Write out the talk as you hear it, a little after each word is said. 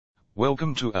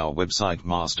Welcome to our website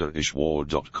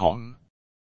masterishwar.com.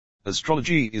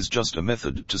 Astrology is just a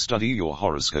method to study your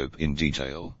horoscope in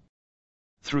detail.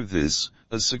 Through this,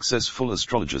 a successful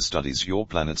astrologer studies your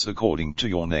planets according to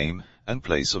your name and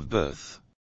place of birth.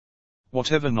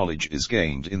 Whatever knowledge is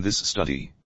gained in this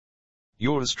study,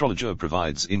 your astrologer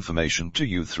provides information to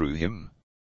you through him.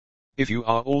 If you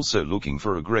are also looking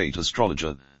for a great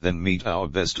astrologer, then meet our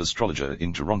best astrologer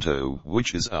in Toronto,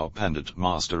 which is our Pandit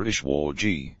Master Ishwar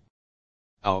G.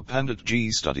 Our Pandit G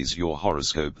studies your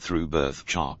horoscope through birth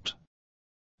chart,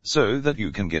 so that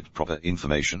you can get proper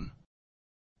information.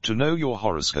 To know your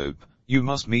horoscope, you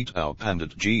must meet our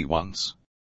Pandit G once.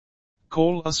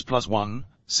 Call us +1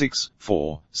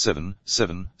 647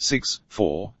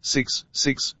 764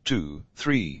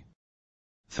 6623.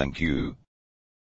 Thank you.